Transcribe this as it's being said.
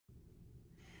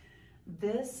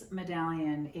This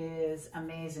medallion is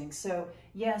amazing. So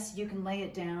yes, you can lay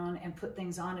it down and put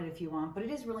things on it if you want, but it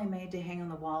is really made to hang on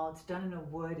the wall. It's done in a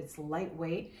wood, it's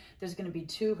lightweight. There's gonna be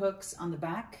two hooks on the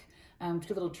back,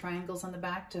 two little triangles on the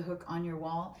back to hook on your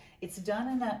wall. It's done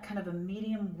in that kind of a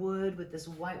medium wood with this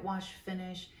whitewash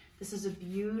finish. This is a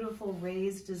beautiful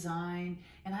raised design,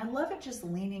 and I love it just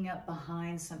leaning up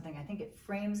behind something. I think it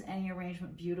frames any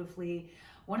arrangement beautifully.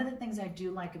 One of the things I do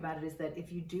like about it is that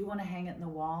if you do want to hang it in the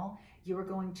wall, you are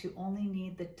going to only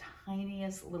need the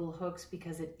tiniest little hooks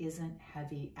because it isn't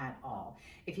heavy at all.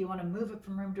 If you want to move it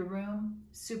from room to room,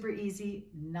 super easy,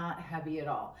 not heavy at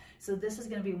all. So this is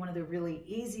going to be one of the really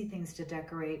easy things to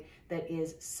decorate that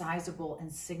is sizable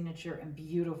and signature and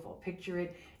beautiful. Picture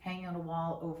it hanging on a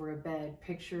wall over a bed.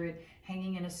 Picture it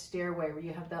hanging in a stairway where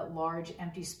you have that large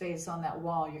empty space on that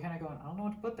wall. You're kind of going, I don't know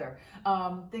what to put there.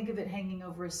 Think of it hanging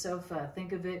over a sofa.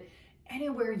 Think of it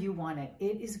anywhere you want it.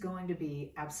 It is going to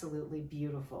be absolutely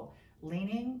beautiful.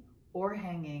 Leaning or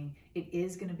hanging, it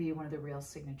is going to be one of the real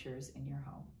signatures in your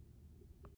home.